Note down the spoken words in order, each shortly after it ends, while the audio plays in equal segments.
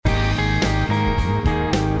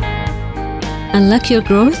Unlock Your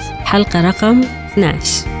Growth حلقة رقم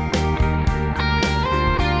 12.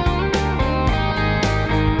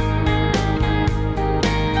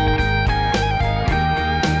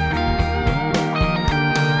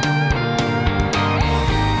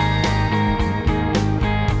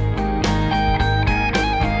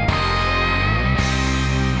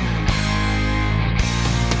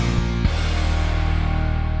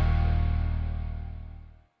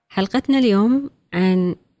 حلقتنا اليوم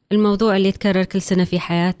عن الموضوع اللي يتكرر كل سنة في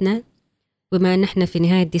حياتنا، وبما أن احنا في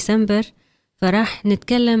نهاية ديسمبر فراح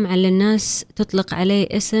نتكلم عن الناس تطلق عليه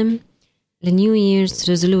اسم New Year's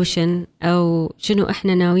Resolution، أو شنو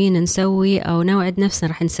احنا ناويين نسوي أو نوعد نفسنا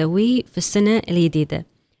راح نسويه في السنة الجديدة.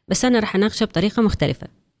 بس أنا راح أناقشه بطريقة مختلفة.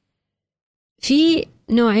 في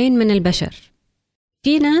نوعين من البشر.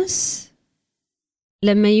 في ناس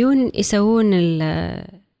لما يسوون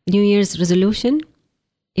New Year's Resolution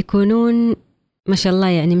يكونون ما شاء الله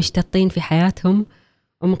يعني مشتطين في حياتهم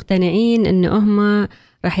ومقتنعين أن هم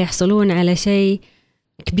راح يحصلون على شيء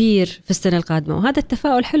كبير في السنة القادمة، وهذا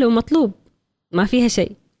التفاؤل حلو ومطلوب ما فيها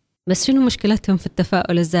شيء. بس شنو مشكلتهم في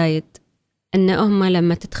التفاؤل الزايد؟ أن هم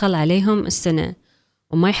لما تدخل عليهم السنة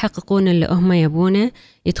وما يحققون اللي هم يبونه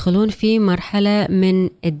يدخلون في مرحلة من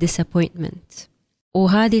الديسابوينتمنت،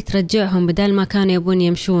 وهذه ترجعهم بدل ما كانوا يبون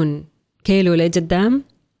يمشون كيلو لقدام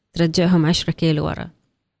ترجعهم 10 كيلو ورا.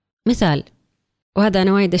 مثال، وهذا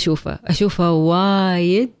أنا وايد أشوفه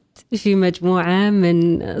وايد في مجموعة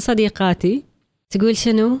من صديقاتي، تقول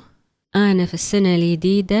شنو؟ أنا في السنة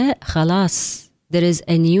الجديدة خلاص there is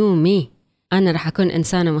a new me، أنا راح أكون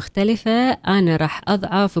إنسانة مختلفة، أنا راح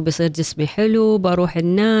أضعف وبصير جسمي حلو، بروح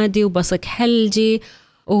النادي وبصك حلجي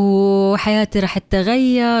وحياتي راح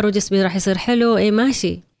تتغير وجسمي راح يصير حلو. إيه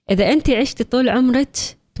ماشي، إذا أنت عشتي طول عمرك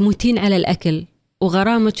تموتين على الأكل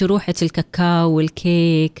وغرامك روحك الكاكاو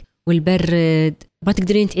والكيك والبرد، ما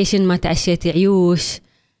تقدرين تعيشين ما تعشيتي عيوش،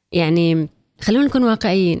 يعني خلونا نكون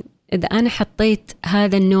واقعيين. إذا أنا حطيت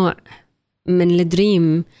هذا النوع من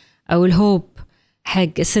الدريم أو الهوب حق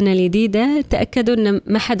السنة الجديدة تأكدوا أن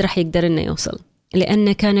ما حد راح يقدر أنه يوصل،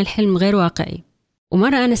 لأن كان الحلم غير واقعي.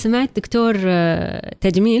 ومرة أنا سمعت دكتور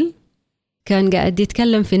تجميل كان قاعد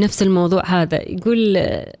يتكلم في نفس الموضوع هذا، يقول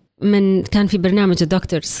كان في برنامج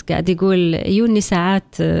الدكتورز قاعد يقول يوني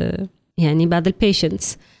ساعات يعني بعض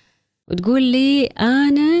البيشنتس وتقول لي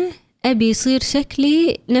أنا أبي يصير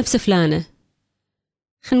شكلي نفس فلانة،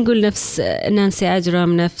 خلينا نقول نفس نانسي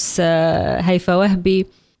عجرم، نفس هيفا وهبي،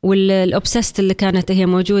 والأوبسست اللي كانت هي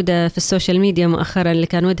موجودة في السوشيال ميديا مؤخرا اللي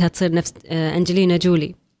كان ودها تصير نفس أنجلينا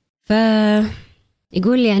جولي.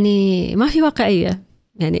 فيقول يعني ما في واقعية،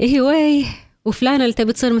 يعني إيه ويه وفلانة اللي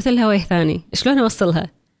تبي تصير مثلها ويه ثاني، شلون أوصلها؟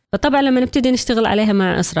 فطبعا لما نبتدي نشتغل عليها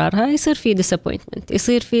مع أسرارها يصير في disappointment،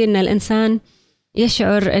 يصير في أن الإنسان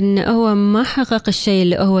يشعر أنه هو ما حقق الشيء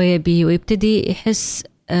اللي هو يبيه، ويبتدي يحس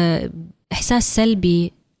إحساس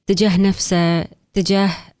سلبي تجاه نفسه، تجاه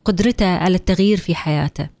قدرته على التغيير في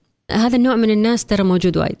حياته. هذا النوع من الناس ترى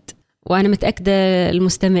موجود وايد، وأنا متأكدة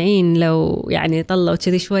المستمعين لو يعني طلعوا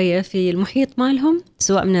كذي شوية في المحيط مالهم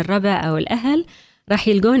سواء من الربع أو الأهل راح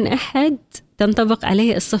يلقون أحد تنطبق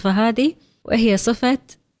عليه الصفة هذه، وهي صفة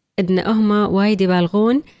إن هم وايد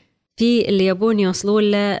يبالغون في اللي يبون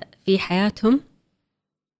يوصلون له في حياتهم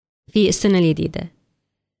في السنة الجديدة.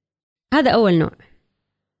 هذا أول نوع.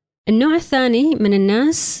 النوع الثاني من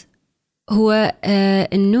الناس هو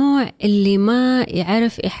النوع اللي ما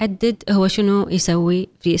يعرف يحدد هو شنو يسوي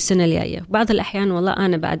في السنة الجاية. بعض الأحيان والله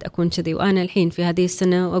أنا بعد أكون كذي، وأنا الحين في هذه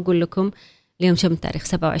السنة وأقول لكم اليوم شم تاريخ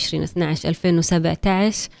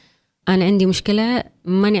 27/12/2017 أنا عندي مشكلة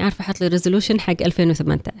ماني عارفة أحط لي ريزولوشن حق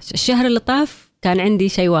 2018. الشهر اللي طاف كان عندي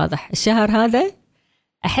شيء واضح، الشهر هذا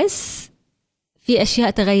أحس في أشياء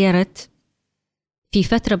تغيرت في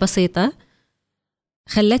فترة بسيطة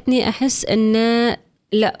خلتني أحس أن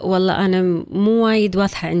لا والله أنا مو وايد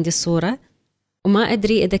واضحة عندي الصورة، وما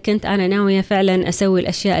أدري إذا كنت أنا ناوية فعلا أسوي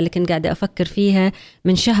الأشياء اللي كنت قاعدة أفكر فيها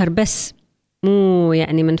من شهر بس، مو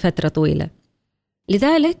يعني من فترة طويلة.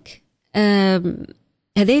 لذلك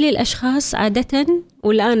هذيل الأشخاص عادة،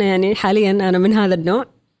 ولا أنا يعني حاليا أنا من هذا النوع،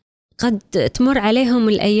 قد تمر عليهم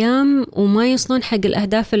الأيام وما يوصلون حق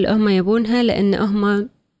الأهداف اللي هم يبونها، لأن هم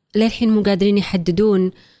للحين مو قادرين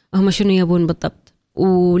يحددون هم شنو يبون بالضبط.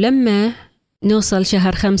 ولما نوصل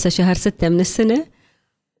شهر 5 شهر 6 من السنة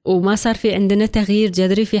وما صار في عندنا تغيير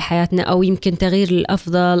جذري في حياتنا، أو يمكن تغيير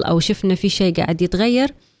للأفضل، أو شفنا في شيء قاعد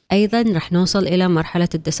يتغير، أيضا رح نوصل إلى مرحلة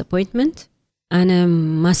الديسابوينتمنت، أنا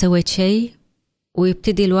ما سويت شيء،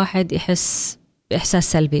 ويبتدي الواحد يحس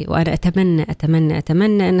بإحساس سلبي. وأنا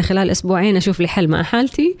أتمنى أن خلال أسبوعين أشوف لي حل مع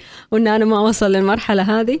حالتي، وأن أنا ما أوصل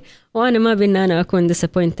للمرحلة هذه، وأنا ما بين أنا أكون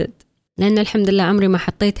disappointed لأن الحمد لله عمري ما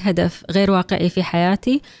حطيت هدف غير واقعي في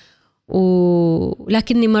حياتي،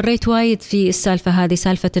 ولكني مريت وايد في السالفة هذه،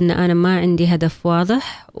 سالفة أن أنا ما عندي هدف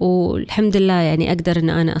واضح، والحمد لله يعني أقدر أن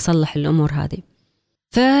أنا أصلح الأمور هذه.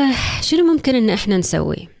 فشنو ممكن أن إحنا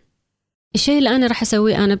نسوي؟ الشيء اللي أنا راح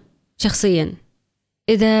أسويه أنا شخصيا،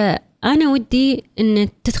 إذا أنا ودي أن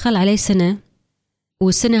تدخل علي سنة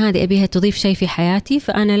والسنة هذه أبيها تضيف شيء في حياتي،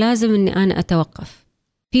 فأنا لازم أني أنا أتوقف.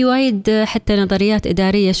 في وايد حتى نظريات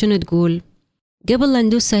إدارية شنو تقول؟ قبل لا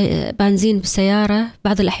ندوس بنزين بالسيارة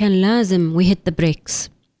بعض الأحيان لازم we hit the brakes،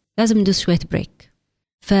 لازم ندوس شوية بريك.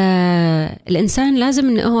 فالإنسان لازم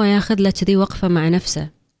أنه هو ياخذ له كذي وقفة مع نفسه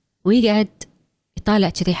ويقعد يطالع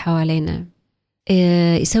كذي حوالينا،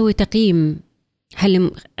 يسوي تقييم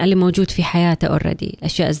اللي موجود في حياته already،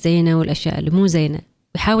 الأشياء الزينة والأشياء اللي مو زينة،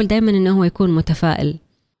 ويحاول دائما أنه هو يكون متفائل.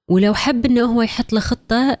 ولو حب أنه هو يحط له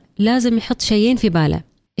خطة لازم يحط شيئين في باله.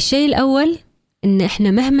 الشيء الأول أن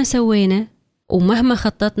إحنا مهما سوينا ومهما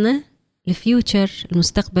خططنا الفيوتشر،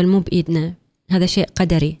 المستقبل مو بإيدنا، هذا شيء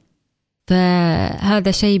قدري،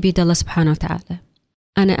 فهذا شيء بيد الله سبحانه وتعالى.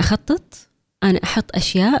 أنا أخطط، أنا أحط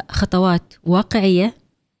أشياء خطوات واقعية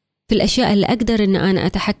في الأشياء اللي أقدر أن أنا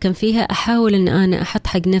أتحكم فيها، أحاول أن أنا أحط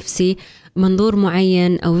حق نفسي منظور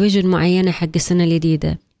معين أو فيجن معينة حق السنة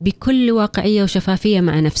الجديدة بكل واقعية وشفافية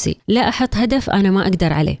مع نفسي. لا أحط هدف أنا ما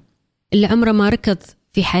أقدر عليه. اللي عمره ما ركض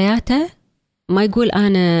في حياته ما يقول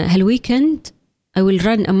أنا هالويكند I will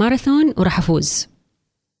run a marathon وراح أفوز،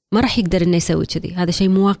 ما راح يقدر إنه يسوي كذي، هذا شيء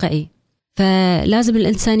مو واقعي. فلازم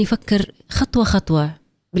الإنسان يفكر خطوة خطوة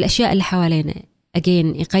بالأشياء اللي حوالينا،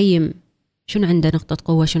 يقيم شنو عنده نقطة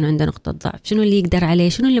قوة، شنو عنده نقطة ضعف، شنو اللي يقدر عليه،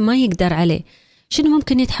 شنو اللي ما يقدر عليه، شنو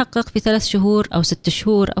ممكن يتحقق في 3 شهور أو 6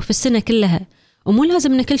 شهور أو في السنة كلها. ومو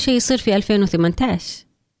لازم إن كل شيء يصير في 2018،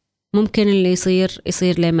 ممكن اللي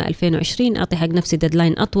يصير لما 2020 أعطي حق نفسي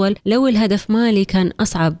ديدلاين أطول لو الهدف مالي كان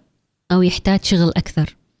أصعب أو يحتاج شغل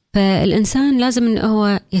أكثر. فالإنسان لازم إنه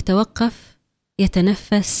هو يتوقف،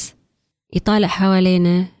 يتنفس، يطالع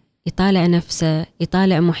حوالينا، يطالع نفسه،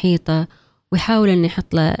 يطالع محيطه، ويحاول إنه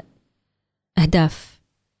يحط له أهداف.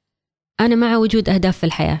 أنا مع وجود أهداف في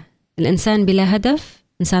الحياة. الإنسان بلا هدف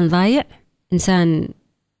إنسان ضايع، إنسان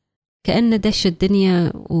كأنه دش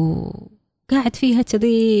الدنيا وقاعد فيها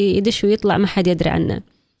كذي يدش ويطلع ما حد يدري عنه.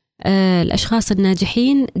 الأشخاص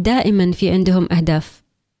الناجحين دائما في عندهم أهداف.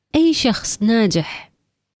 أي شخص ناجح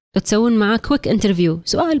تسوون معاه كويك انترفيو،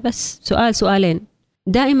 سؤال بس، سؤالين،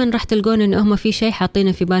 دائما راح تلقون إن هم في شيء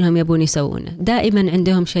حاطينه في بالهم يبون يسوونه، دائما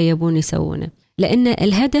عندهم شيء يبون يسوونه، لأن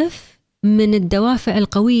الهدف من الدوافع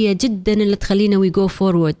القوية جدا اللي تخلينا we go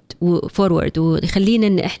forward ويخلينا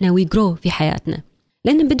إن إحنا we grow في حياتنا.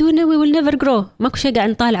 لأن بدونه we will never grow. ماكو شيء قاعد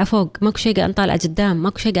نطالع فوق، ماكو شيء قاعد نطالع قدام،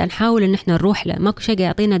 ماكو شيء قاعد نحاول إن إحنا نروح له، ماكو شيء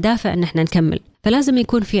يعطينا دافع إن إحنا نكمل. فلازم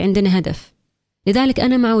يكون في عندنا هدف. لذلك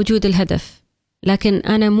أنا مع وجود الهدف، لكن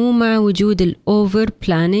أنا مو مع وجود الأوفر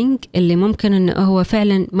بلانينج اللي ممكن إنه هو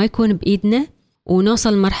فعلا ما يكون بإيدنا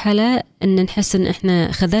ونوصل مرحلة إن نحس إن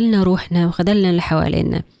إحنا خذلنا روحنا وخذلنا اللي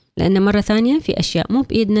حوالينا. لأن مرة ثانية في أشياء مو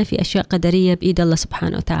بإيدنا، في أشياء قدرية بإيد الله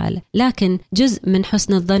سبحانه وتعالى. لكن جزء من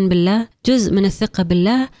حسن الظن بالله، جزء من الثقة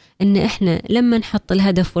بالله، إن إحنا لما نحط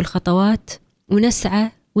الهدف والخطوات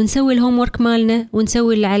ونسعى ونسوي الهوم ورك مالنا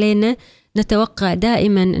ونسوي اللي علينا، نتوقع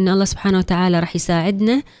دائما إن الله سبحانه وتعالى راح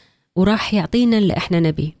يساعدنا وراح يعطينا اللي إحنا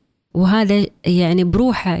نبي. وهذا يعني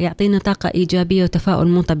بروحه يعطينا طاقة إيجابية وتفاؤل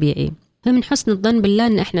مو طبيعي. فمن حسن الظن بالله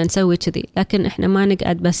إن إحنا نسوي كذي، لكن إحنا ما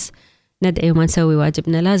نقعد بس ندعي وما نسوي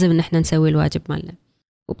واجبنا، لازم إن إحنا نسوي الواجب مالنا.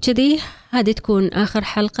 وبكذي هذه تكون آخر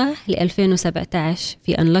حلقة ل 2017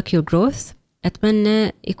 في Unlock Your Growth.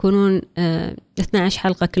 أتمنى يكونون 12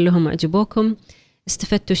 حلقة كلهم عجبوكم،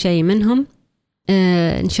 استفدتوا شيء منهم.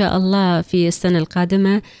 إن شاء الله في السنة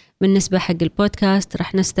القادمة بالنسبة حق البودكاست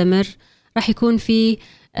راح نستمر، راح يكون في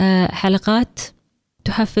حلقات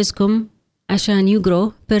تحفزكم عشان you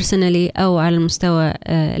grow personally أو على المستوى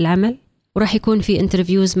العمل، وراح يكون في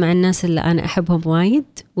انترفيوز مع الناس اللي أنا أحبهم وايد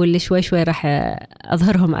واللي شوي شوي راح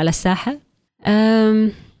أظهرهم على الساحة.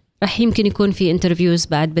 راح يمكن يكون في انترفيوز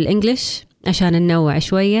بعد بالإنجليش عشان ننوع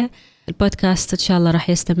شوية. البودكاست إن شاء الله راح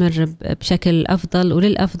يستمر بشكل أفضل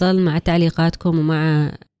وللأفضل مع تعليقاتكم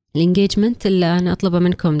ومع الانجيجمنت اللي أنا أطلبه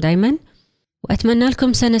منكم دايما. وأتمنى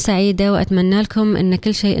لكم سنة سعيدة، وأتمنى لكم أن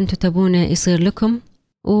كل شيء أنتم تبونه يصير لكم،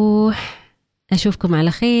 وأشوفكم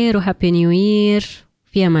على خير وهابي نيو يير.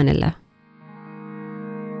 في أمان الله.